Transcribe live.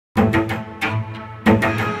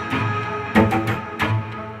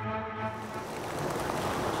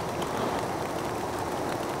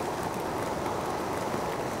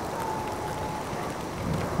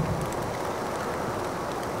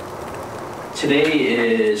Today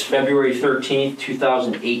is February 13th,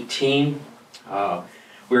 2018.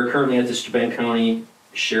 We are currently at the Steuben County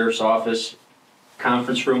Sheriff's Office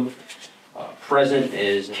conference room. Present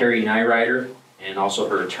is Karrie and also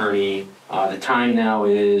her attorney. The time now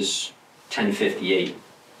is 10:58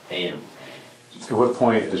 a.m. At what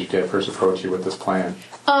point did your dad first approach you with this plan?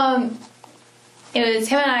 It was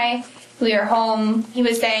him and I. We were home. He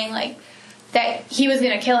was saying that he was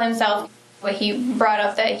gonna kill himself, but he brought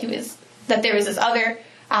up that there was this other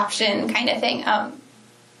option kind of thing,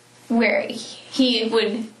 where he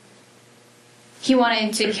wanted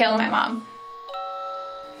to kill my mom.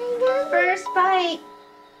 First bite.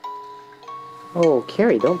 Oh,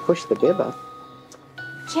 Karrie, don't push the bib up.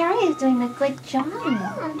 Karrie is doing a good job.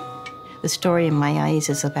 The story in my eyes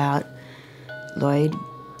is about Lloyd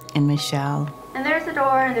and Michelle. And there's the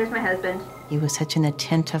door, and there's my husband. He was such an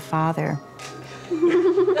attentive father.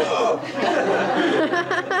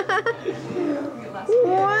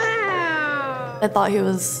 Wow! I thought he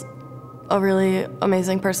was a really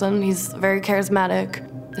amazing person. He's very charismatic,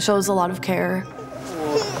 shows a lot of care.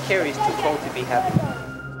 Well, Karrie's too cold to be happy.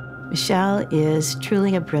 Michelle is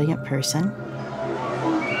truly a brilliant person.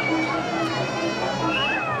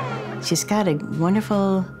 She's got a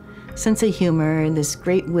wonderful sense of humor and this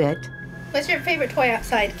great wit. What's your favorite toy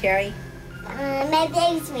outside, Karrie? My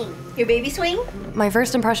baby swing. Your baby swing? My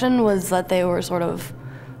first impression was that they were sort of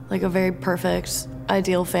like a very perfect,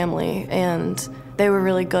 ideal family, and they were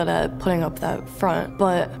really good at putting up that front.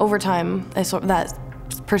 But over time, that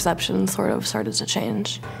perception sort of started to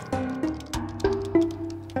change.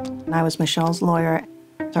 I was Michelle's lawyer.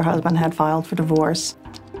 Her husband had filed for divorce.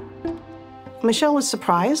 Michelle was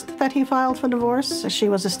surprised that he filed for divorce. She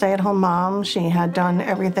was a stay-at-home mom. She had done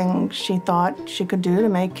everything she thought she could do to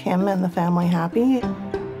make him and the family happy.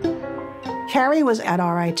 Karrie was at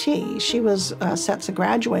RIT. She was set to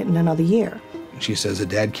graduate in another year. She says that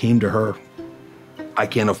Dad came to her. I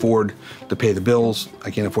can't afford to pay the bills.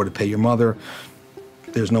 I can't afford to pay your mother.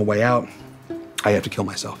 There's no way out. I have to kill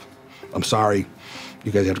myself. I'm sorry.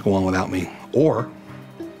 You guys have to go on without me. Or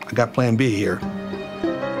I got plan B here.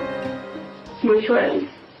 Which was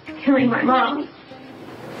killing my mom.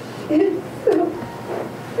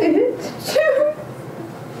 It's true.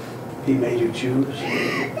 He made you choose?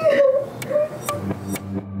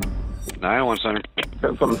 911 Center.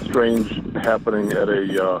 Had something strange happening at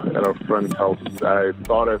a friend's house. I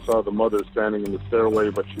thought I saw the mother standing in the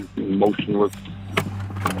stairway, but she's motionless.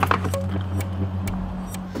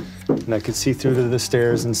 And I could see through to the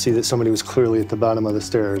stairs and see that somebody was clearly at the bottom of the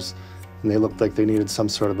stairs, and they looked like they needed some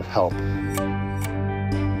sort of help.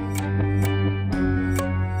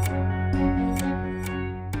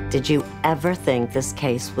 Did you ever think this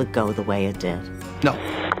case would go the way it did? No.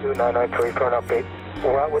 2993 for an update.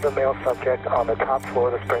 We're out with a male subject on the top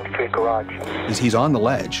floor of the Spring Street garage. He's on the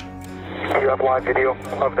ledge. Do you have live video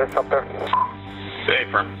of this up there?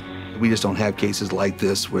 Safer. We just don't have cases like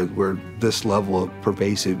this where this level of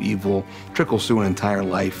pervasive evil trickles through an entire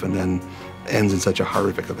life and then ends in such a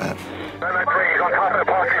horrific event. 993, he's on top of the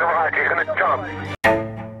parking garage. He's going to jump.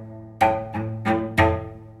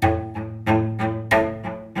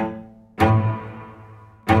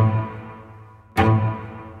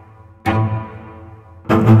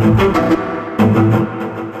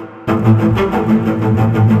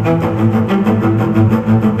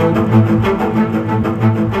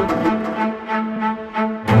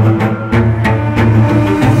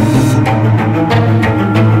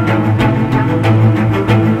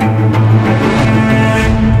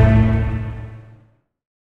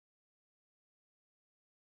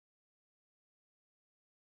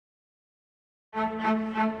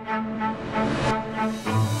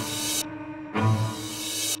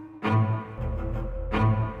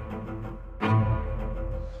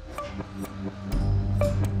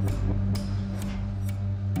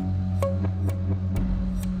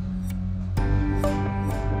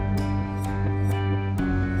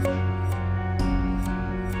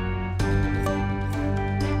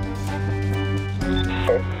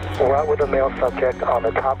 We're out with a male subject on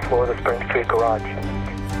the top floor of the Spring Street garage.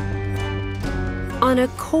 On a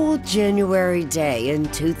cold January day in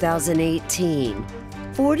 2018,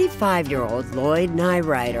 45-year-old Lloyd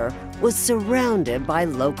Nyrider was surrounded by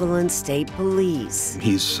local and state police.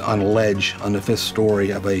 He's on a ledge on the 5th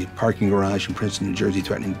story of a parking garage in Princeton, New Jersey,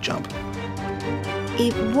 threatening to jump.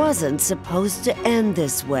 It wasn't supposed to end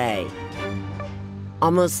this way.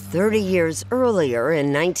 Almost 30 years earlier,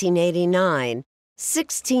 in 1989,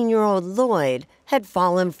 16-year-old Lloyd had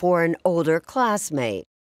fallen for an older classmate,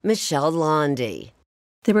 Michelle Londy.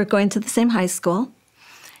 They were going to the same high school,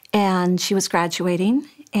 and she was graduating,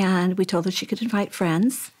 and we told her she could invite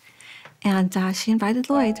friends. and she invited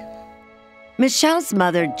Lloyd. Michelle's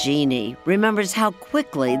mother, Jeannie, remembers how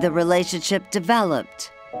quickly the relationship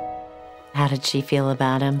developed. How did she feel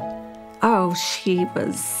about him? Oh, she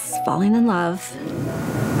was falling in love.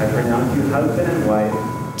 I pronounce you husband and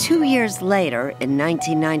wife. 2 years later, in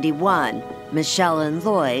 1991, Michelle and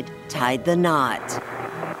Lloyd tied the knot.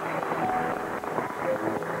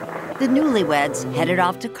 The newlyweds headed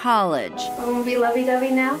off to college. We'll be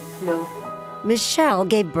lovey-dovey now? No. Michelle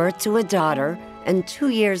gave birth to a daughter, and 2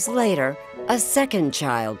 years later, a second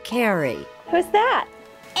child, Karrie. Who's that?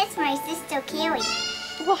 It's my sister,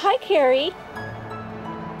 Karrie. Well, hi, Karrie.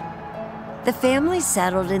 The family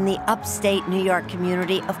settled in the upstate New York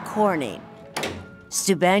community of Corning.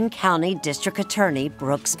 Steuben County District Attorney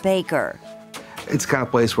Brooks Baker. It's the kind of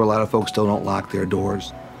place where a lot of folks still don't lock their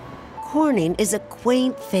doors. Corning is a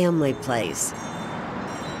quaint family place.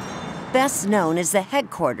 Best known as the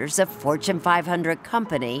headquarters of Fortune 500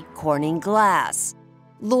 company Corning Glass.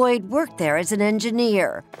 Lloyd worked there as an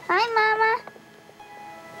engineer. Hi, Mama.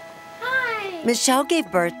 Hi. Michelle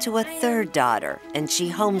gave birth to a third daughter, and she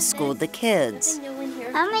homeschooled the kids.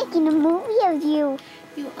 I'm making a movie of you.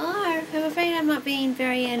 You are? I'm afraid I'm not being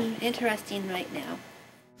very interesting right now.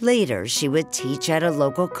 Later, she would teach at a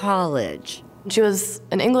local college. She was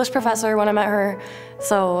an English professor when I met her,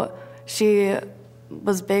 so she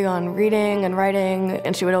was big on reading and writing,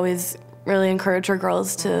 and she would always really encourage her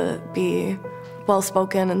girls to be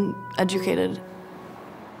well-spoken and educated.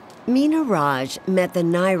 Meena Raj met the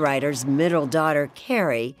Nightwriter's middle daughter,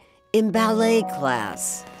 Karrie, in ballet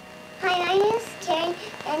class. Hi, my name is Karrie,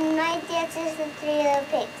 and my dance is the Three Little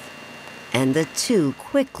Pigs. And the two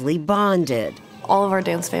quickly bonded. All of our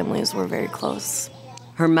dance families were very close.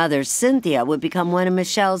 Her mother, Cynthia, would become one of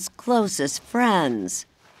Michelle's closest friends.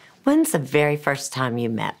 When's the very first time you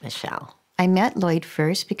met Michelle? I met Lloyd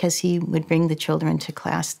first because he would bring the children to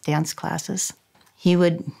dance classes. He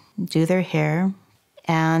would do their hair,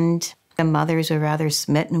 and the mothers were rather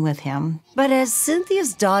smitten with him. But as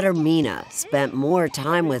Cynthia's daughter, Meena, spent more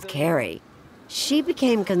time with Karrie, she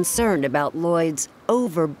became concerned about Lloyd's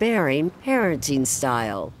overbearing parenting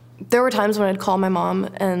style. There were times when I'd call my mom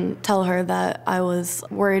and tell her that I was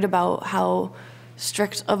worried about how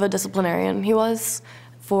strict of a disciplinarian he was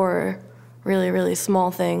for really, really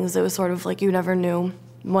small things. It was sort of like you never knew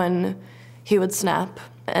when he would snap.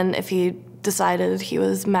 And if he decided he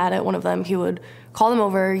was mad at one of them, he would call them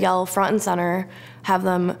over, yell front and center, have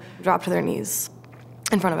them drop to their knees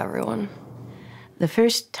in front of everyone. The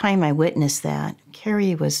first time I witnessed that,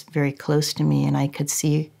 Karrie was very close to me, and I could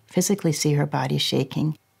physically see her body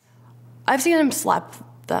shaking. I've seen him slap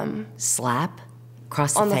them. Slap?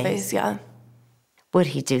 Across the face? On the face, yeah. Would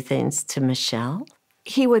he do things to Michelle?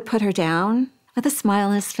 He would put her down with a smile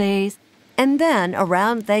on his face. And then,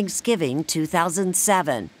 around Thanksgiving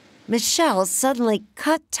 2007, Michelle suddenly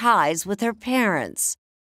cut ties with her parents.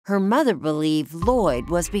 Her mother believed Lloyd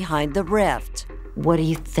was behind the rift. What do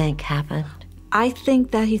you think happened? I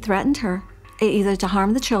think that he threatened her, either to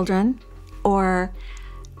harm the children or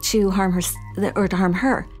to harm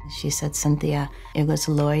her. She said, Cynthia, it was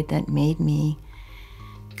Lloyd that made me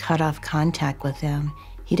cut off contact with him.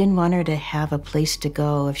 He didn't want her to have a place to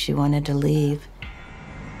go if she wanted to leave.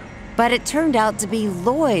 But it turned out to be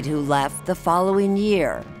Lloyd who left the following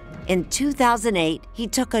year. In 2008, he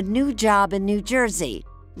took a new job in New Jersey,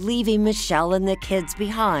 leaving Michelle and the kids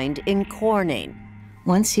behind in Corning.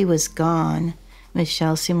 Once he was gone,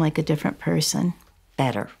 Michelle seemed like a different person.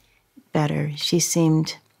 Better. She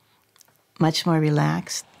seemed much more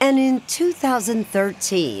relaxed. And in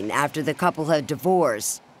 2013, after the couple had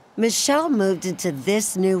divorced, Michelle moved into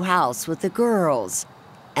this new house with the girls.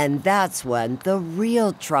 And that's when the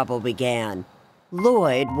real trouble began.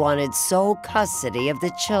 Lloyd wanted sole custody of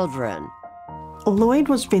the children. Lloyd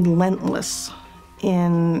was relentless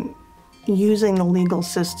in using the legal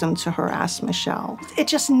system to harass Michelle. It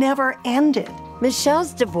just never ended.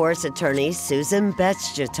 Michelle's divorce attorney, Susan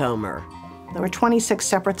Betschatomer. There were 26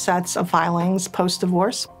 separate sets of filings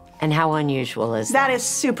post-divorce. And how unusual is that? That is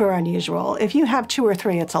super unusual. If you have 2 or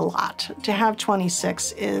 3, it's a lot. To have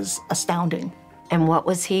 26 is astounding. And what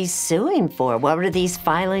was he suing for? What were these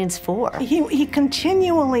filings for? He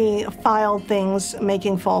continually filed things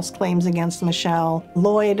making false claims against Michelle.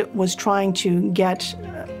 Lloyd was trying to get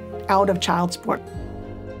out of child support.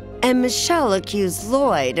 And Michelle accused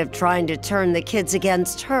Lloyd of trying to turn the kids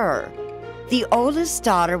against her. The oldest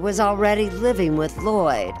daughter was already living with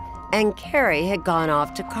Lloyd, and Karrie had gone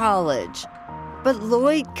off to college. But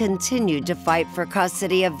Lloyd continued to fight for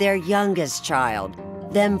custody of their youngest child,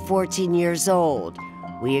 then 14 years old.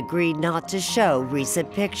 We agreed not to show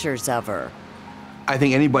recent pictures of her. I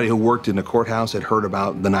think anybody who worked in the courthouse had heard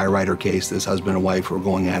about the Nye Ryder case. This husband and wife were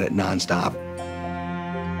going at it nonstop.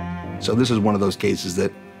 So this is one of those cases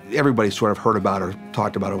that everybody sort of heard about or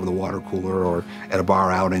talked about over the water cooler or at a bar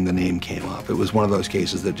outing, the name came up. It was one of those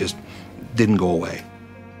cases that just didn't go away.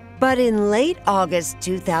 But in late August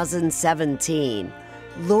 2017,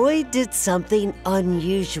 Lloyd did something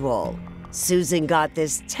unusual. Susan got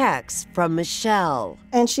this text from Michelle.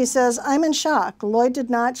 And she says, I'm in shock. Lloyd did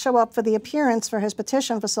not show up for the appearance for his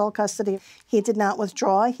petition for sole custody. He did not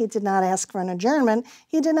withdraw. He did not ask for an adjournment.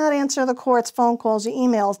 He did not answer the court's phone calls or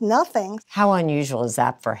emails, nothing. How unusual is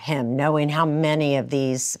that for him, knowing how many of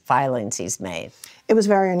these filings he's made? It was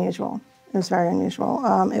very unusual. It was very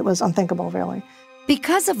unusual. It was unthinkable, really.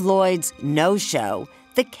 Because of Lloyd's no-show,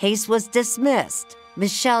 the case was dismissed.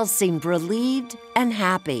 Michelle seemed relieved and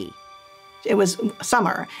happy. It was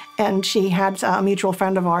summer, and she had a mutual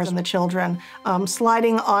friend of ours and the children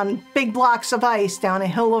sliding on big blocks of ice down a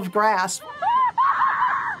hill of grass.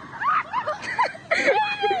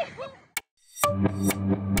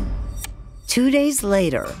 Two days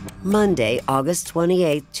later, Monday, August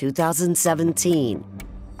 28, 2017,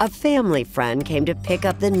 a family friend came to pick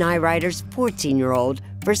up the Nye Ryder's 14-year-old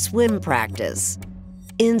for swim practice.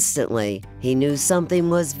 Instantly, he knew something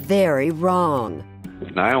was very wrong.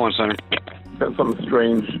 911 Center. Got something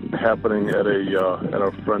strange happening at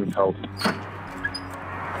a friend's house.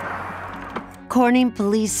 Corning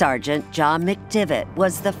Police Sergeant John McDivitt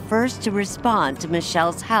was the first to respond to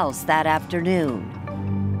Michelle's house that afternoon.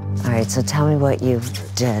 All right, so tell me what you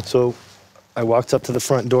did. So I walked up to the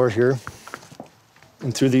front door here,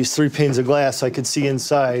 and through these 3 panes of glass, I could see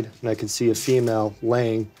inside, and I could see a female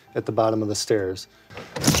laying at the bottom of the stairs.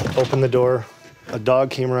 Opened the door, a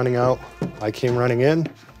dog came running out, I came running in,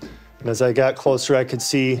 and as I got closer, I could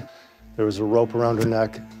see there was a rope around her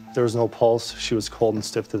neck. There was no pulse. She was cold and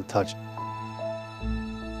stiff to the touch.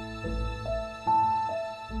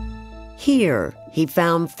 Here, he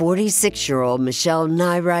found 46-year-old Michelle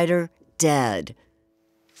Nye Ryder dead.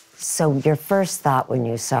 So your first thought when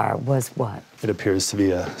you saw her was what? It appears to be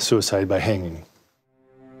a suicide by hanging.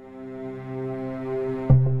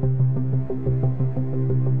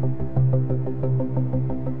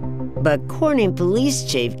 But Corning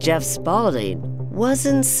Police Chief Jeff Spaulding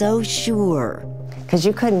wasn't so sure. Because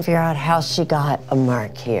you couldn't figure out how she got a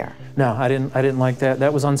mark here. No, I didn't like that.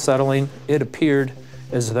 That was unsettling. It appeared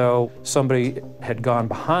as though somebody had gone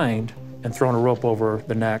behind and thrown a rope over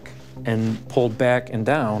the neck and pulled back and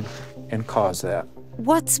down and caused that.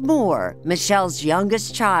 What's more, Michelle's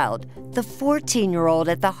youngest child, the 14-year-old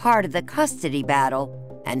at the heart of the custody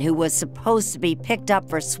battle, and who was supposed to be picked up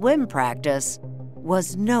for swim practice,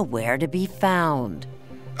 was nowhere to be found.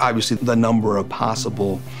 Obviously, the number of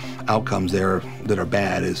possible outcomes there that are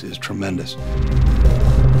bad is tremendous.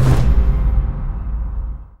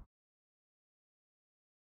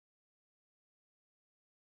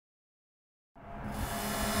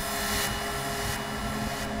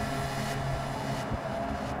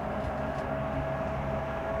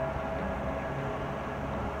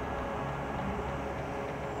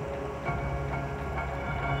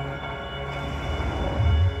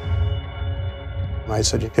 I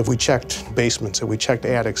said, if we checked basements, if we checked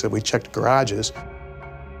attics, if we checked garages.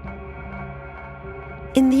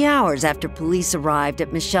 In the hours after police arrived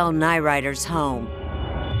at Michelle Nye Ryder's home,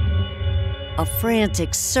 a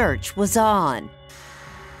frantic search was on.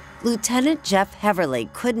 Lieutenant Jeff Heverly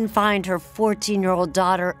couldn't find her 14-year-old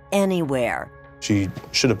daughter anywhere. She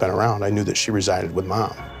should have been around. I knew that she resided with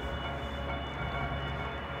Mom.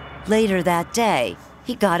 Later that day,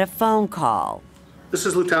 he got a phone call. This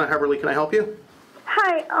is Lieutenant Heverly. Can I help you?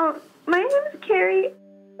 Hi, my name is Karrie.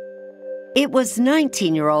 It was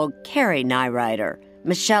 19-year-old Karrie Nye Ryder,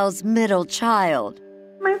 Michelle's middle child.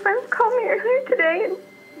 My friends called me earlier today and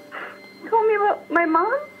told me about my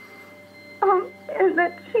mom, and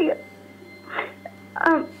that she,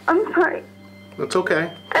 I'm sorry. That's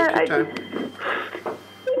okay. Take your time. He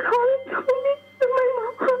called and told me that my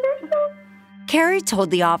mom hung herself. Karrie told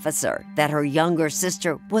the officer that her younger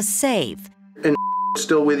sister was safe. And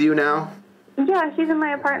still with you now? Yeah, she's in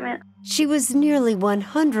my apartment. She was nearly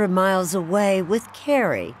 100 miles away with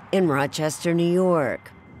Karrie in Rochester, New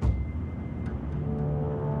York.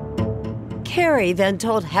 Karrie then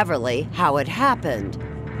told Heverly how it happened.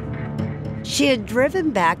 She had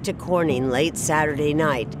driven back to Corning late Saturday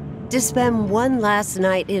night to spend one last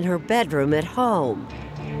night in her bedroom at home.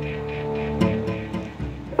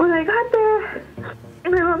 When I got there,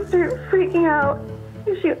 my mom started freaking out.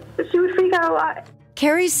 She would freak out a lot.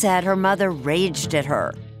 Karrie said her mother raged at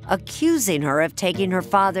her, accusing her of taking her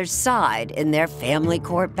father's side in their family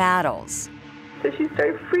court battles. So she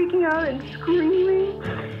started freaking out and screaming,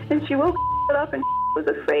 and she woke up and was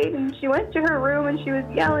afraid, and she went to her room and she was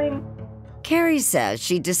yelling. Karrie says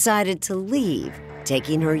she decided to leave,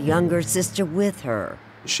 taking her younger sister with her.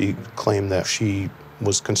 She claimed that she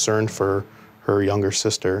was concerned for her younger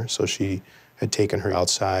sister, so she had taken her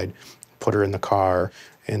outside, put her in the car,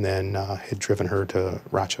 and then had driven her to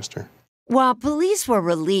Rochester. While police were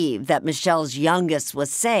relieved that Michelle's youngest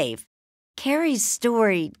was safe, Karrie's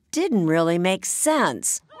story didn't really make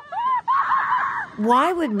sense.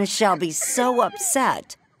 Why would Michelle be so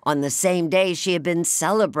upset on the same day she had been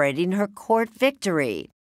celebrating her court victory?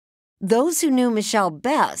 Those who knew Michelle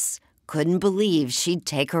best couldn't believe she'd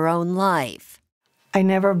take her own life. I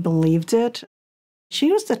never believed it.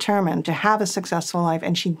 She was determined to have a successful life,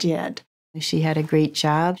 and she did. She had a great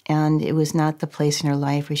job, and it was not the place in her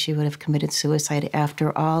life where she would have committed suicide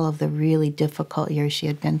after all of the really difficult years she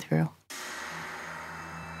had been through.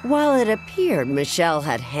 While it appeared Michelle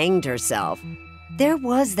had hanged herself, there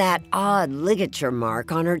was that odd ligature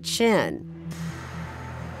mark on her chin.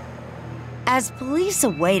 As police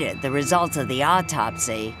awaited the results of the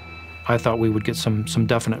autopsy, I thought we would get some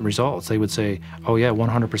definite results. They would say, oh yeah,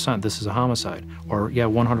 100% this is a homicide, or yeah,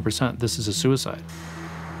 100% this is a suicide.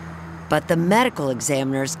 But the medical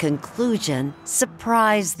examiner's conclusion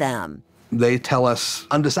surprised them. They tell us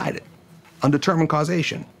undecided, undetermined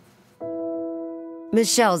causation.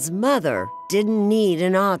 Michelle's mother didn't need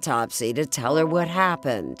an autopsy to tell her what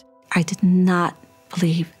happened. I did not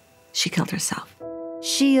believe she killed herself.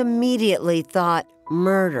 She immediately thought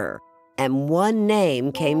murder, and one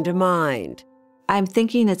name came to mind. I'm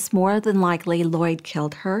thinking it's more than likely Lloyd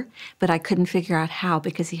killed her, but I couldn't figure out how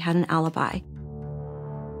because he had an alibi.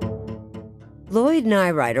 Lloyd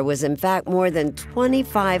Nyrider was in fact more than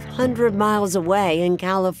 2,500 miles away in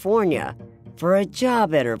California for a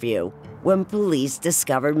job interview when police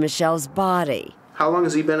discovered Michelle's body. How long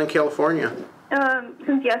has he been in California?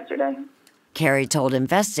 Since yesterday. Karrie told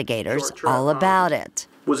investigators all about it.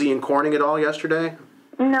 Was he in Corning at all yesterday?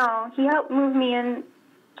 No, he helped move me in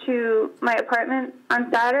to my apartment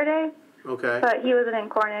on Saturday. Okay. But he wasn't in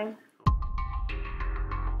Corning.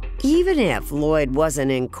 Even if Lloyd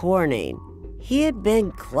wasn't in Corning, he had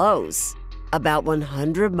been close, about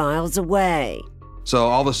 100 miles away. So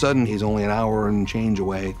all of a sudden, he's only an hour and change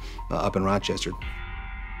away up in Rochester.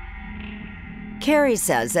 Karrie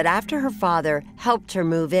says that after her father helped her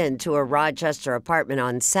move into a Rochester apartment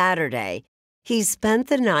on Saturday, he spent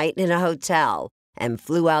the night in a hotel and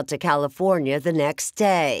flew out to California the next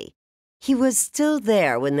day. He was still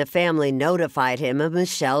there when the family notified him of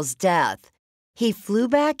Michelle's death. He flew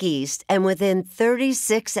back east and within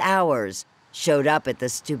 36 hours showed up at the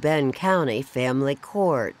Steuben County Family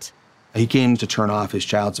Court. He came to turn off his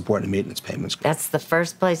child support and maintenance payments. That's the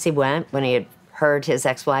first place he went when he had heard his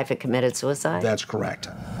ex-wife had committed suicide? That's correct.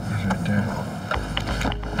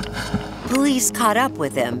 Police caught up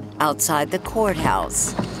with him outside the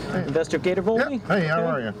courthouse. Hey, Investigator Volney? Yeah. Hey, how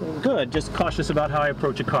are you? Good. Just cautious about how I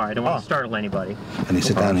approach a car. I don't want to startle anybody. And they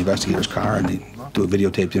sit down in the investigator's car and they do a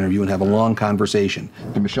videotaped interview and have a long conversation.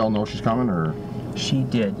 Did Michelle know she's coming, or? She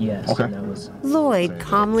did, yes. Okay. And that was... Lloyd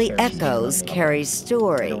calmly echoes Karrie's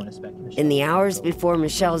story. In the hours before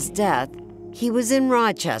Michelle's death, he was in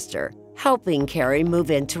Rochester, helping Karrie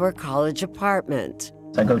move into her college apartment.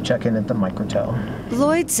 I go check in at the microtel.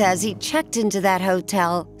 Lloyd says he checked into that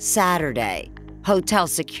hotel Saturday. Hotel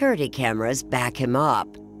security cameras back him up.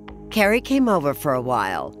 Karrie came over for a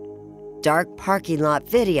while. Dark parking lot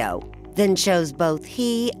video then shows both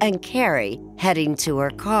he and Karrie heading to her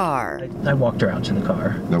car. I walked her out to the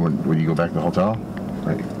car. Then when you go back to the hotel?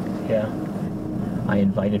 Right. Yeah. I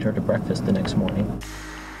invited her to breakfast the next morning.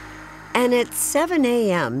 And at 7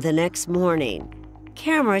 a.m. the next morning,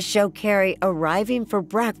 cameras show Karrie arriving for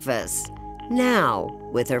breakfast, now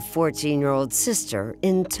with her 14-year-old sister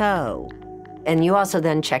in tow. And you also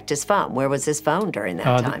then checked his phone. Where was his phone during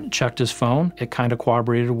that time? Checked his phone. It kind of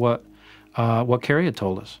corroborated what Karrie had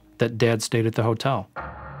told us, that Dad stayed at the hotel.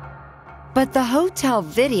 But the hotel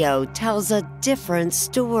video tells a different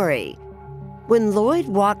story. When Lloyd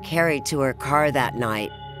walked Karrie to her car that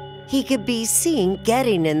night, he could be seen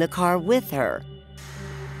getting in the car with her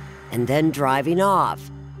and then driving off.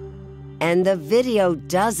 And the video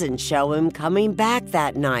doesn't show him coming back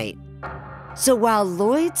that night. So while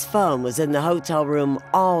Lloyd's phone was in the hotel room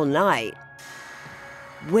all night,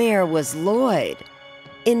 where was Lloyd?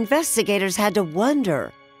 Investigators had to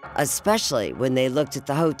wonder, especially when they looked at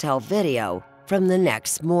the hotel video from the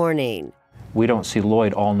next morning. We don't see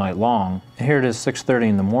Lloyd all night long. Here it is 6:30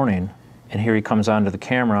 in the morning, and here he comes onto the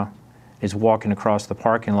camera. He's walking across the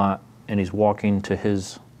parking lot, and he's walking to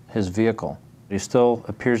his vehicle. He still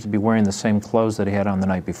appears to be wearing the same clothes that he had on the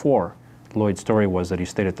night before. Lloyd's story was that he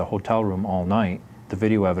stayed at the hotel room all night. The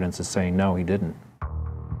video evidence is saying no, he didn't.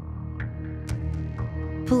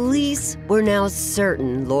 Police were now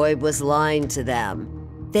certain Lloyd was lying to them.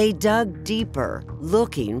 They dug deeper,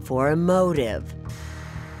 looking for a motive.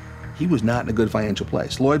 He was not in a good financial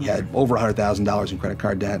place. Lloyd had over $100,000 in credit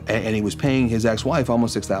card debt, and he was paying his ex-wife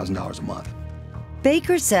almost $6,000 a month.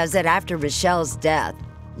 Baker says that after Michelle's death,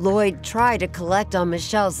 Lloyd tried to collect on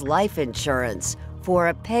Michelle's life insurance for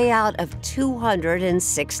a payout of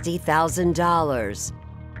 $260,000.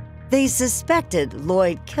 They suspected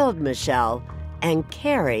Lloyd killed Michelle, and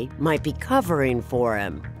Karrie might be covering for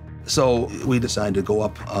him. So we decided to go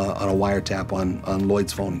up on a wiretap on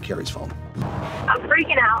Lloyd's phone and Karrie's phone. I'm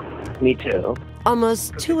freaking out. Me too.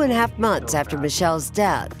 Almost 2.5 months after Michelle's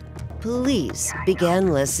death, police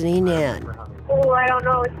began listening in. Oh, I don't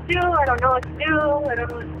know what to do. I don't know what to do. I don't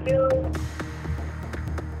know what to do.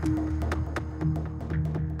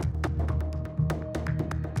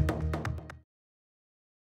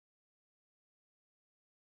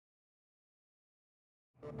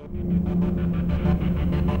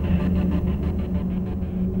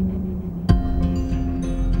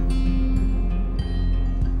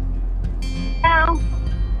 Hello.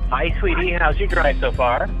 Hi, sweetie. How's your drive so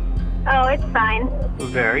far? Oh, it's fine.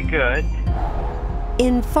 Very good.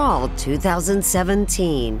 In fall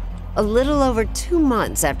 2017, a little over 2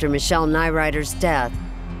 months after Michelle Nyrider's death,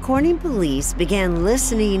 Corning police began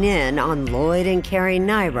listening in on Lloyd and Karrie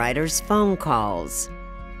Nyrider's phone calls.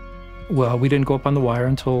 Well, we didn't go up on the wire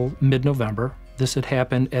until mid-November. This had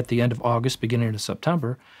happened at the end of August, beginning of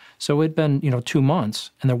September. So it'd been, 2 months,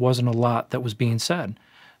 and there wasn't a lot that was being said.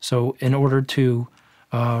 So in order to,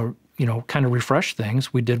 kind of refresh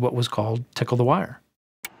things, we did what was called tickle the wire.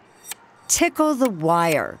 Tickle the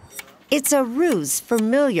wire. It's a ruse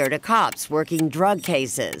familiar to cops working drug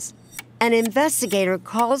cases. An investigator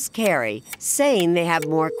calls Karrie, saying they have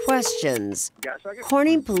more questions.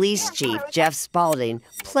 Corning Police Chief Jeff Spaulding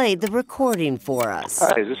played the recording for us.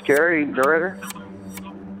 Hi, is this Karrie, narrator?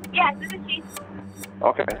 Yes, this is she.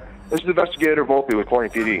 Okay. This is Investigator Volpe with Corning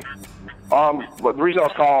PD. But the reason I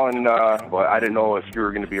was calling, well, I didn't know if you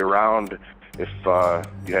were going to be around, if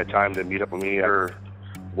you had time to meet up with me, or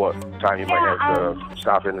what time you might have to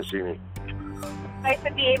stop in to see me. I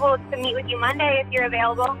should be able to meet with you Monday if you're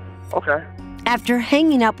available. Okay. After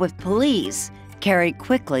hanging up with police, Karrie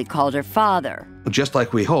quickly called her father. Just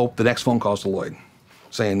like we hoped, the next phone call's to Lloyd,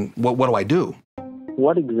 saying, what do I do?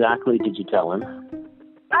 What exactly did you tell him?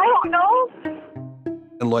 I don't know.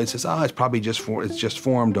 And Lloyd says, it's probably just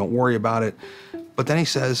form, don't worry about it. But then he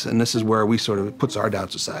says, and this is where we sort of puts our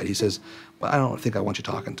doubts aside, he says, well, I don't think I want you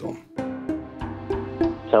talking to him.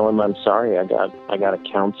 Tell him I'm sorry. I got a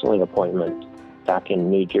counseling appointment back in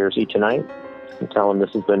New Jersey tonight. And tell him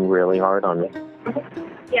this has been really hard on me.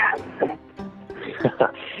 Yeah.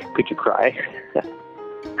 Could you cry? I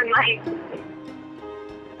might.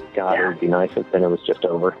 God, it would be nice if then it was just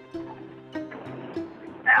over.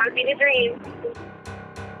 That would be the dream.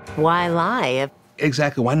 Why lie?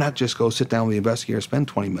 Exactly. Why not just go sit down with the investigator, spend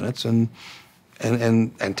 20 minutes, and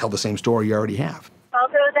tell the same story you already have? Well,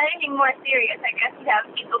 if it was anything more serious, I guess you'd have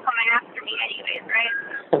people coming after me anyways,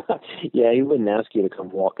 right? Yeah, he wouldn't ask you to come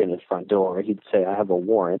walk in his front door. He'd say, I have a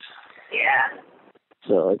warrant. Yeah.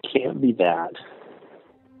 So it can't be that.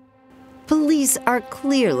 Police are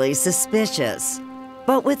clearly suspicious.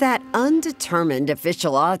 But with that undetermined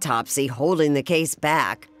official autopsy holding the case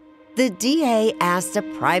back, the DA asked a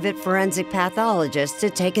private forensic pathologist to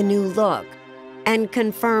take a new look and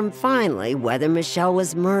confirm finally whether Michelle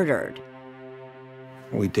was murdered.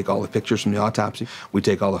 We take all the pictures from the autopsy, we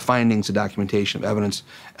take all the findings, the documentation of evidence,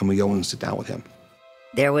 and we go and sit down with him.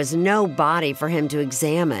 There was no body for him to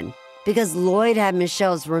examine because Lloyd had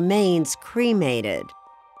Michelle's remains cremated.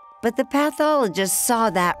 But the pathologist saw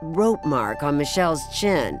that rope mark on Michelle's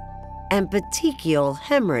chin and petechial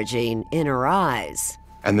hemorrhaging in her eyes.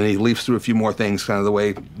 And then he leafs through a few more things, kind of the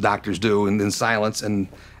way doctors do, and in silence, and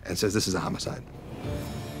says this is a homicide.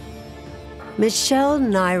 Michelle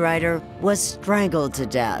Nyrider was strangled to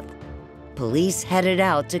death. Police headed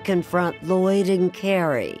out to confront Lloyd and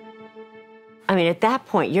Karrie. I mean, at that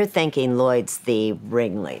point, you're thinking Lloyd's the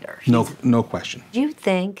ringleader. No question. Do you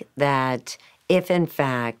think that if, in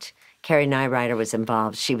fact, Karrie Nyrider was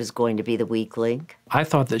involved, she was going to be the weak link? I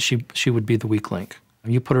thought that she would be the weak link.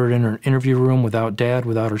 You put her in her interview room without Dad,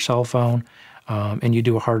 without her cell phone, and you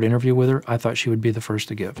do a hard interview with her, I thought she would be the first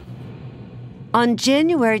to give. On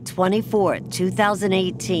January 24,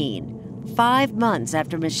 2018, 5 months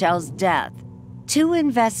after Michelle's death, 2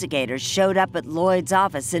 investigators showed up at Lloyd's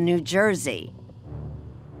office in New Jersey.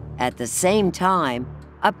 At the same time,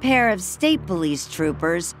 a pair of state police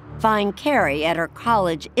troopers find Karrie at her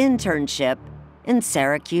college internship in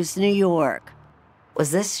Syracuse, New York.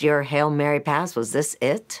 Was this your Hail Mary pass? Was this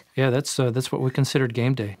it? Yeah, that's what we considered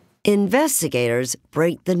game day. Investigators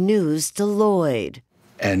break the news to Lloyd.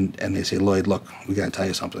 And they say, Lloyd, look, we got to tell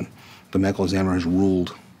you something. The medical examiner has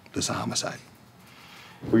ruled this a homicide.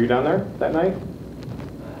 Were you down there that night?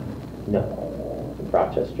 No, in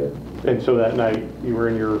Rochester. And so that night, you were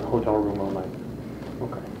in your hotel room all night?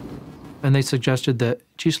 Okay. And they suggested that,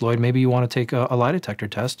 geez, Lloyd, maybe you want to take a lie detector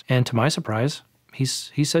test. And to my surprise, he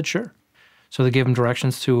said sure. So they gave him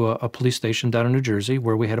directions to a police station down in New Jersey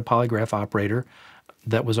where we had a polygraph operator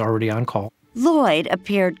that was already on call. Lloyd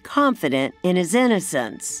appeared confident in his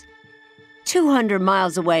innocence. 200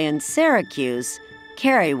 miles away in Syracuse,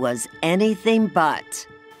 Karrie was anything but.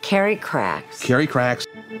 Karrie cracks. Karrie cracks.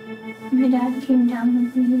 My dad came down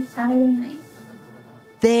with me Saturday night.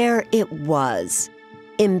 There it was.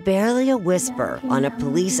 In barely a whisper on a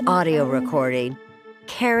police audio recording,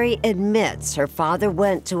 Karrie admits her father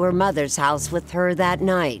went to her mother's house with her that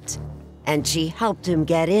night, and she helped him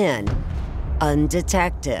get in,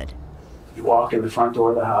 undetected. You walk in the front door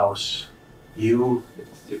of the house. You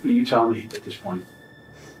tell me at this point.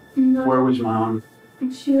 No. Where was Mom?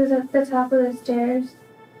 She was at the top of the stairs.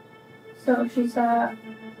 So she saw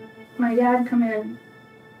my dad come in.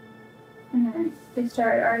 And then they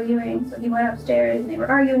started arguing. So he went upstairs and they were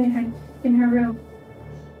arguing in her room.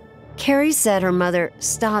 Karrie said her mother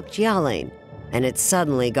stopped yelling, and it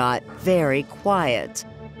suddenly got very quiet.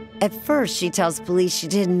 At first, she tells police she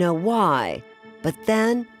didn't know why, but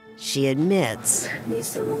then she admits.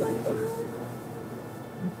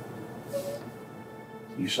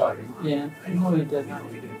 You saw your mom? Yeah, I know you did.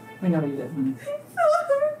 I know you did.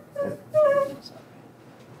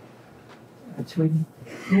 That's sweet.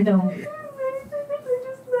 You know.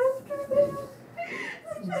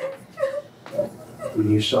 When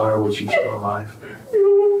you saw her, was she still alive?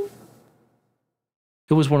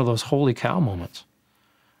 It was one of those holy cow moments.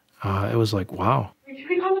 It was like, wow.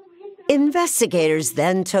 Investigators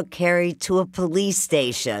then took Karrie to a police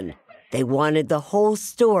station. They wanted the whole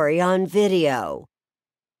story on video.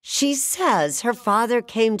 She says her father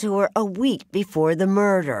came to her a week before the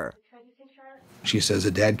murder. She says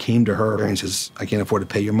that Dad came to her and says, I can't afford to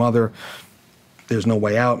pay your mother. There's no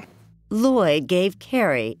way out. Lloyd gave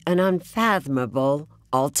Karrie an unfathomable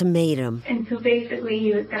ultimatum. And so basically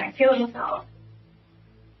he was going to kill himself.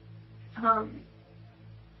 Or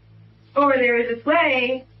there was this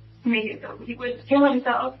way to make it so he would kill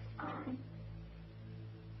himself,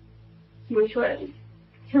 which was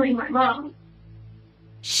killing my mom.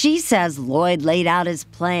 She says Lloyd laid out his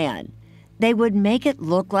plan. They would make it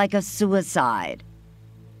look like a suicide.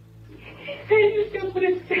 I just gonna put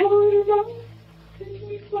a spell on her mouth and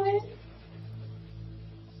be quiet.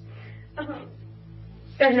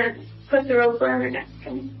 And then put the rope around her neck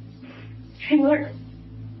and strangle her.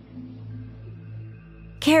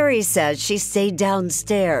 Karrie says she stayed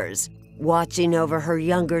downstairs, watching over her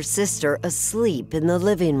younger sister asleep in the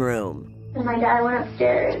living room. And my dad went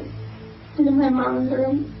upstairs into my mom's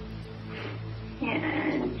room.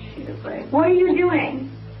 And she was like, what are you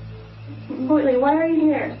doing? Why are you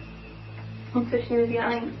here? And so she was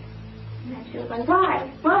yelling. And then she was like, why?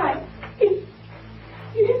 Why?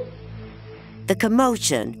 The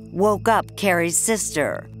commotion woke up Karrie's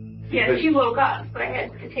sister. Yeah, she woke up, so I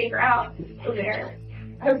had to take her out over there.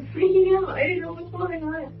 I was freaking out. I didn't know what was going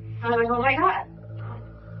on. I was like, oh my God.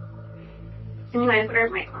 And then I put her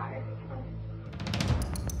in my car.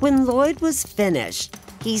 When Lloyd was finished,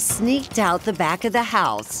 he sneaked out the back of the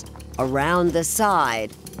house, around the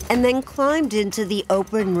side, and then climbed into the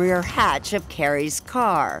open rear hatch of Karrie's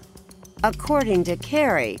car. According to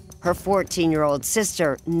Karrie, her 14-year-old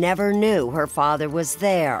sister never knew her father was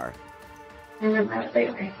there. And then I was like,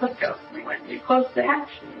 okay, let's go. We went to close the hatch.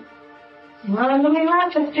 Well, I'm going to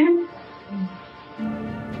Rochester.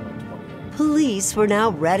 Police were now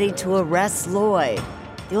ready to arrest Lloyd.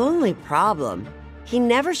 The only problem, he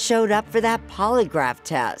never showed up for that polygraph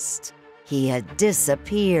test. He had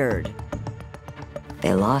disappeared.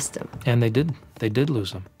 They lost him. And they did. They did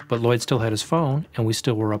lose him. But Lloyd still had his phone, and we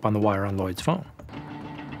still were up on the wire on Lloyd's phone.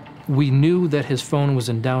 We knew that his phone was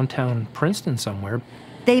in downtown Princeton somewhere.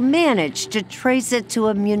 They managed to trace it to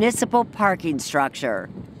a municipal parking structure.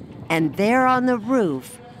 And there on the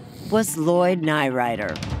roof was Lloyd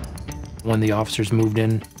Nyrider. When the officers moved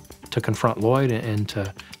in to confront Lloyd and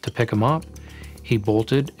to pick him up, he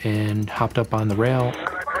bolted and hopped up on the rail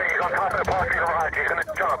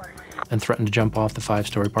and threatened to jump off the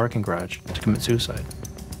 5-story parking garage to commit suicide.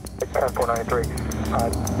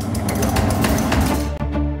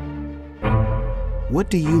 What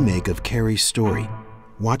do you make of Karrie's story?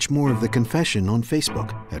 Watch more of The Confession on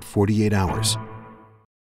Facebook at 48 Hours.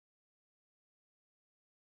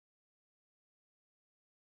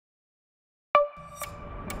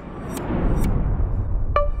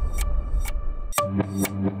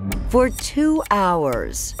 For 2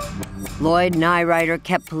 hours, Lloyd Nyrider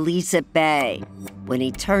kept police at bay. When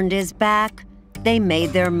he turned his back, they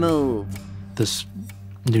made their move. This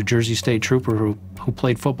New Jersey State trooper who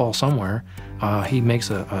played football somewhere, he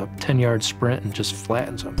makes a 10-yard sprint and just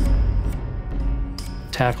flattens him.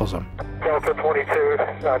 Tackles him. Delta 22,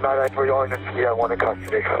 993 Orange, yeah, one in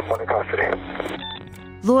custody.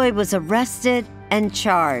 Lloyd was arrested and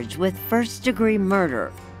charged with first-degree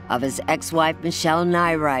murder of his ex-wife, Michelle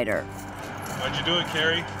Nyrider. Why'd you do it,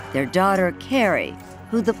 Karrie? Their daughter, Karrie,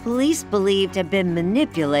 who the police believed had been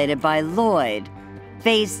manipulated by Lloyd,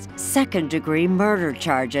 faced second-degree murder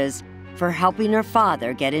charges for helping her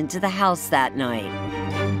father get into the house that night.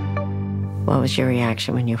 What was your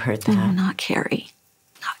reaction when you heard that? No, not Karrie.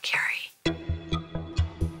 Not Karrie.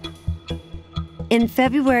 In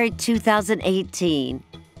February 2018,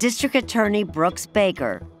 District Attorney Brooks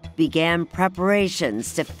Baker began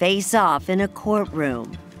preparations to face off in a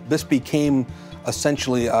courtroom. This became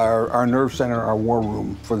essentially our nerve center, our war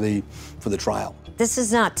room for the trial. This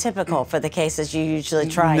is not typical for the cases you usually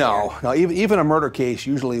try No, here. even a murder case,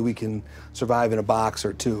 usually we can survive in a box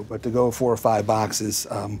or two, but to go 4 or 5 boxes,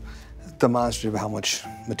 demonstrative of how much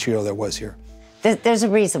material there was here. There's a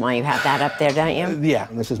reason why you have that up there, don't you? Yeah,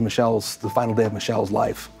 and this is the final day of Michelle's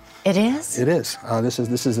life. It is? It is. This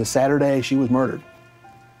is a Saturday she was murdered.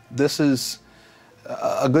 This is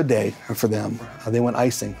a good day for them. They went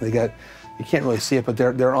icing. You can't really see it, but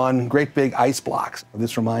they're on great big ice blocks.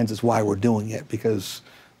 This reminds us why we're doing it, because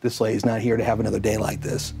this lady's not here to have another day like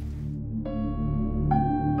this.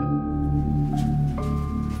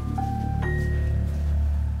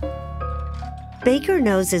 Baker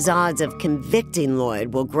knows his odds of convicting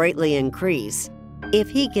Lloyd will greatly increase if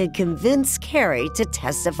he can convince Karrie to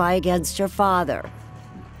testify against her father.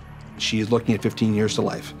 She is looking at 15 years to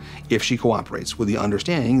life if she cooperates, with the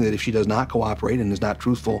understanding that if she does not cooperate and is not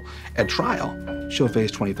truthful at trial, she'll face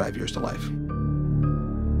 25 years to life.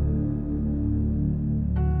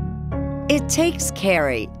 It takes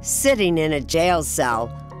Karrie sitting in a jail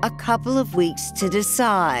cell a couple of weeks to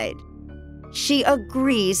decide. She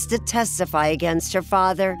agrees to testify against her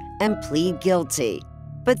father and plead guilty.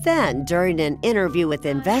 But then, during an interview with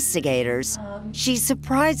investigators, she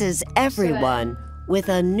surprises everyone with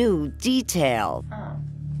a new detail.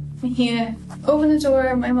 He opened the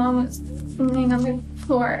door, my mom was laying on the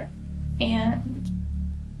floor, and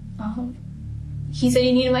he said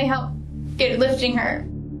he needed my help lifting her.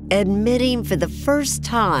 Admitting for the first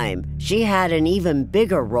time she had an even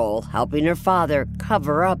bigger role helping her father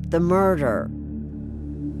cover up the murder.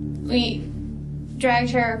 We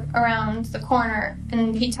dragged her around the corner,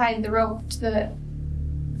 and he tied the rope to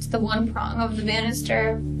the one prong of the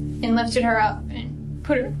banister and lifted her up and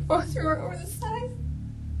threw her over the side.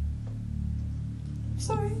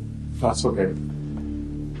 Sorry. That's okay.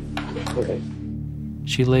 Okay.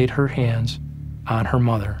 She laid her hands on her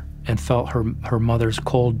mother and felt her mother's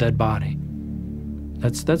cold, dead body.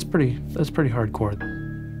 That's pretty hardcore.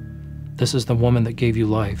 This is the woman that gave you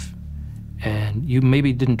life, and you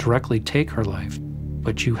maybe didn't directly take her life,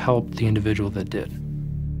 but you helped the individual that did.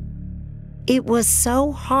 It was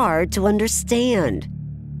so hard to understand.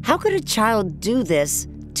 How could a child do this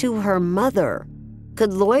to her mother?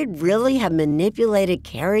 Could Lloyd really have manipulated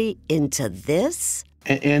Karrie into this?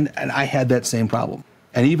 And I had that same problem.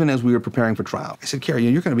 And even as we were preparing for trial, I said,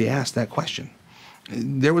 Karrie, you're going to be asked that question.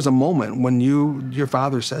 There was a moment when your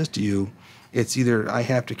father says to you, it's either I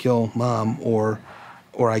have to kill mom or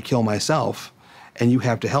I kill myself, and you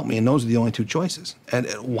have to help me, and those are the only 2 choices. And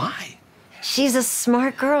why? She's a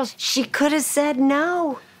smart girl. She could have said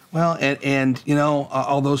no. Well, and you know,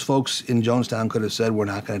 all those folks in Jonestown could have said, we're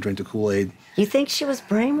not going to drink the Kool-Aid. You think she was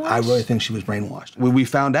brainwashed? I really think she was brainwashed. We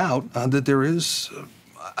found out that there is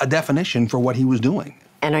a definition for what he was doing.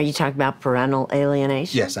 And are you talking about parental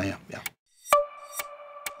alienation? Yes, I am, yeah.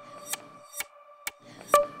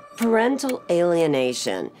 Parental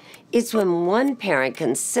alienation. It's when one parent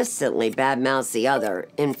consistently badmouths the other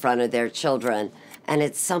in front of their children, and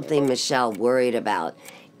it's something Michelle worried about.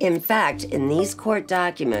 In fact, in these court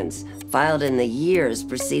documents, filed in the years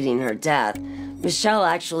preceding her death, Michelle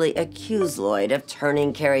actually accused Lloyd of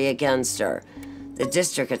turning Karrie against her. The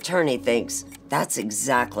district attorney thinks that's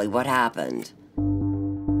exactly what happened.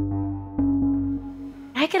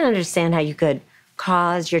 I can understand how you could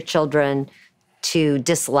cause your children to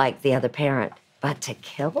dislike the other parent, but to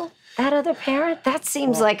kill? That other parent? That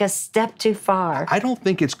seems like a step too far. I don't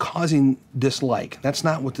think it's causing dislike. That's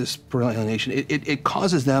not what this parental alienation, it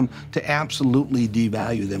causes them to absolutely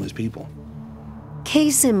devalue them as people.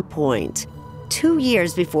 Case in point, 2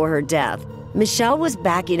 years before her death, Michelle was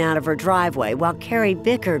backing out of her driveway while Karrie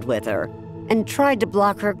bickered with her and tried to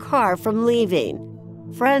block her car from leaving.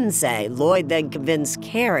 Friends say Lloyd then convinced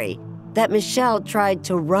Karrie that Michelle tried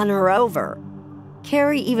to run her over.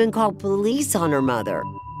 Karrie even called police on her mother,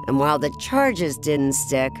 and while the charges didn't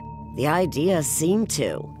stick, the idea seemed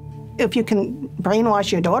to. If you can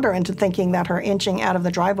brainwash your daughter into thinking that her inching out of the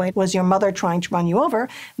driveway was your mother trying to run you over,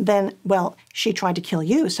 then, well, she tried to kill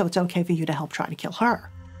you, so it's okay for you to help try to kill her.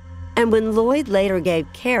 And when Lloyd later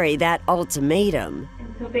gave Karrie that ultimatum,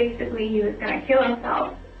 So basically, he was going to kill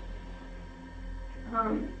himself.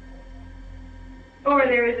 Or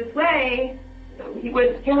there was this way that he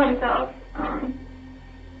would kill himself,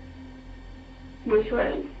 which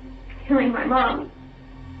was killing my mom.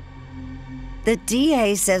 the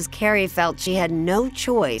DA says Karrie felt she had no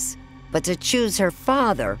choice but to choose her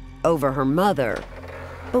father over her mother.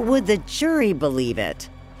 But would the jury believe it?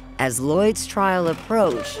 As Lloyd's trial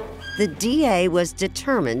approached, the DA was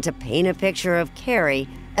determined to paint a picture of Karrie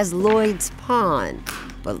as Lloyd's pawn.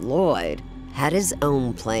 But Lloyd had his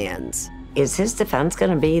own plans. Is his defense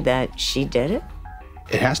going to be that she did it?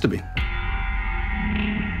 It has to be.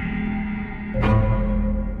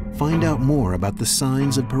 Find out more about the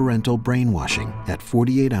signs of parental brainwashing at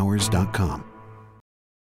 48hours.com.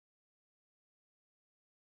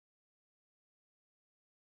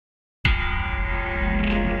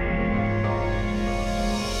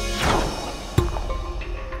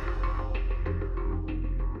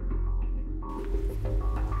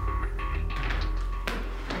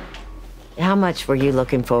 How much were you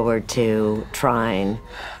looking forward to trying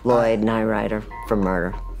Lloyd Nyrider for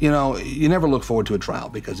murder? You know, you never look forward to a trial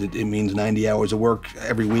because it means 90 hours of work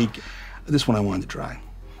every week. This one I wanted to try.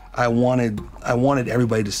 I wanted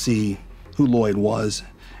everybody to see who Lloyd was,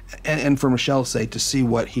 and for Michelle's sake, to see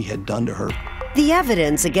what he had done to her. The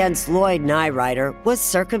evidence against Lloyd Nyrider was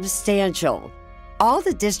circumstantial. All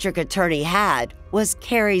the district attorney had was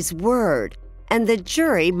Karrie's word, and the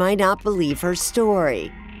jury might not believe her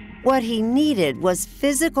story. What he needed was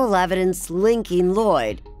physical evidence linking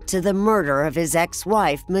Lloyd to the murder of his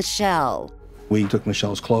ex-wife, Michelle. We took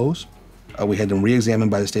Michelle's clothes. We had them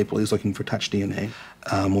re-examined by the state police looking for touch DNA.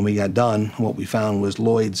 When we got done, what we found was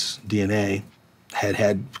Lloyd's DNA had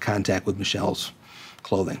had contact with Michelle's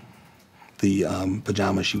clothing, the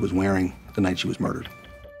pajamas she was wearing the night she was murdered.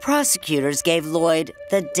 Prosecutors gave Lloyd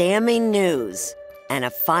the damning news and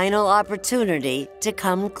a final opportunity to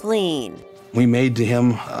come clean. We made to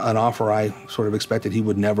him an offer I sort of expected he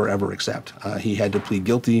would never, ever accept. He had to plead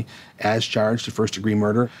guilty as charged to first-degree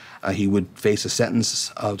murder. He would face a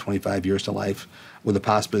sentence of 25 years to life, with the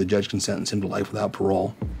possibility the judge can sentence him to life without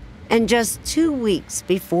parole. And just 2 weeks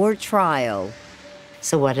before trial...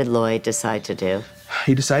 So what did Lloyd decide to do?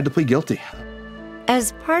 He decided to plead guilty.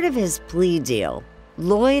 As part of his plea deal,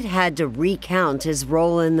 Lloyd had to recount his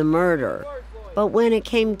role in the murder. But when it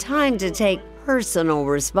came time to take personal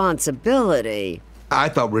responsibility... I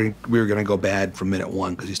thought we were going to go bad from minute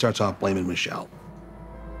one because he starts off blaming Michelle.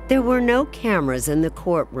 There were no cameras in the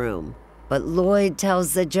courtroom, but Lloyd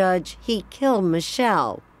tells the judge he killed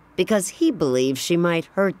Michelle because he believes she might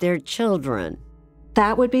hurt their children.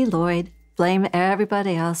 That would be Lloyd. Blame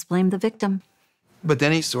everybody else, blame the victim. But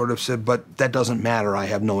then he sort of said, but that doesn't matter, I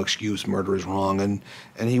have no excuse, murder is wrong. And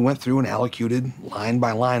he went through and allocated line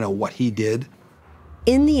by line of what he did.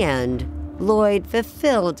 In the end, Lloyd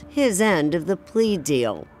fulfilled his end of the plea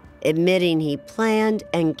deal, admitting he planned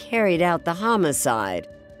and carried out the homicide,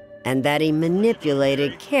 and that he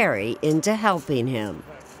manipulated Karrie into helping him.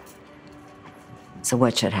 So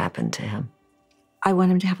what should happen to him? I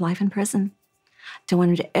want him to have life in prison. Don't want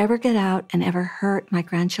him to ever get out and ever hurt my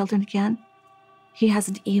grandchildren again. He has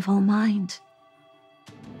an evil mind.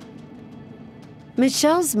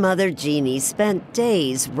 Michelle's mother, Jeannie, spent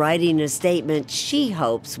days writing a statement she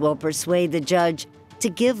hopes will persuade the judge to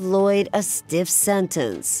give Lloyd a stiff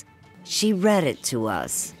sentence. She read it to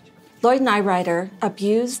us. Lloyd Nyrider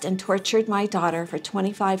abused and tortured my daughter for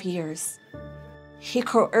 25 years. He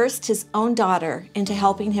coerced his own daughter into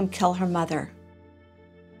helping him kill her mother.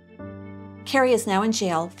 Karrie is now in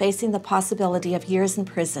jail, facing the possibility of years in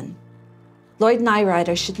prison. Lloyd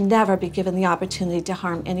Nyrider should never be given the opportunity to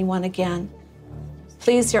harm anyone again.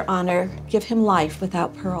 Please, Your Honor, give him life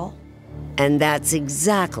without parole. And that's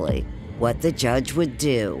exactly what the judge would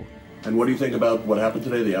do. And what do you think about what happened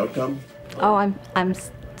today, the outcome? Oh, I'm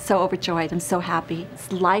so overjoyed. I'm so happy.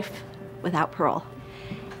 It's life without parole.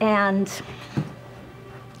 And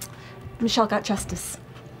Michelle got justice.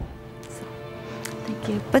 So, thank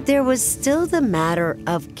you. But there was still the matter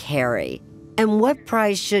of Karrie, and what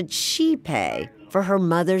price should she pay for her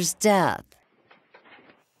mother's death?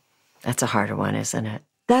 That's a harder one, isn't it?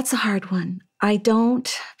 That's a hard one. I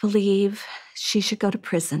don't believe she should go to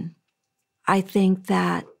prison. I think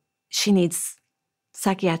that she needs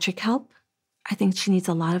psychiatric help. I think she needs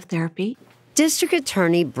a lot of therapy. District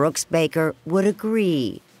Attorney Brooks Baker would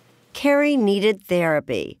agree. Karrie needed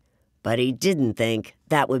therapy, but he didn't think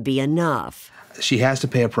that would be enough. She has to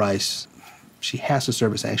pay a price. She has to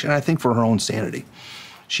serve a sanction. And I think for her own sanity,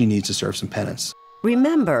 she needs to serve some penance.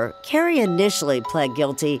 Remember, Karrie initially pled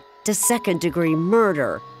guilty to second-degree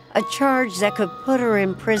murder, a charge that could put her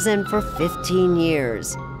in prison for 15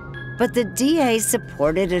 years. But the DA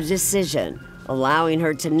supported a decision, allowing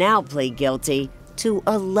her to now plead guilty to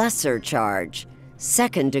a lesser charge,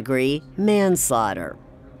 second-degree manslaughter.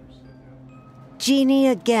 Jeannie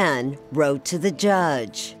again wrote to the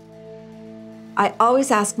judge. I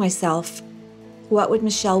always ask myself, what would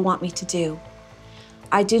Michelle want me to do?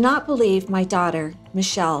 I do not believe my daughter,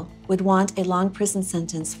 Michelle, would want a long prison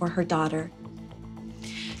sentence for her daughter.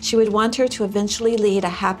 She would want her to eventually lead a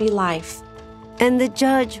happy life. And the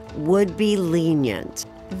judge would be lenient,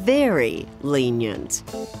 very lenient.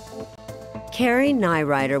 Karrie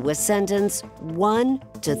Nyrider was sentenced 1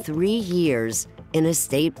 to 3 years in a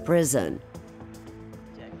state prison.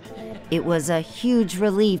 It was a huge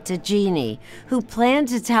relief to Jeannie, who planned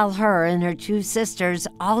to tell her and her 2 sisters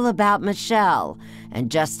all about Michelle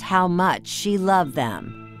and just how much she loved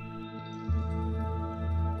them.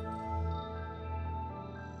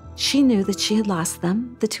 She knew that she had lost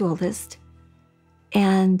them, the 2 oldest,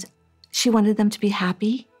 and she wanted them to be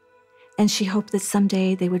happy, and she hoped that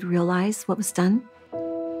someday they would realize what was done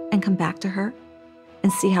and come back to her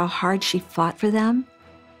and see how hard she fought for them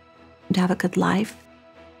to have a good life.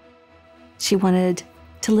 She wanted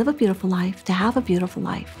to live a beautiful life, to have a beautiful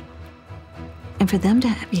life, and for them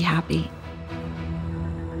to be happy.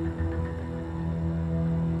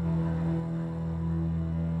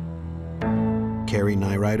 Karrie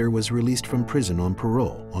Nyrider was released from prison on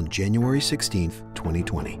parole on January 16,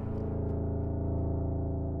 2020.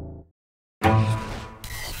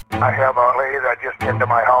 I have a lady that just came to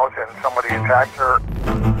my house and somebody attacked her.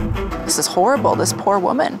 This is horrible, this poor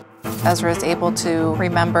woman. Ezra is able to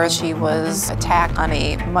remember she was attacked on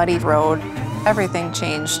a muddy road. Everything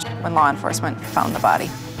changed when law enforcement found the body.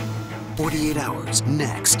 48 Hours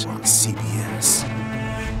next on CBS.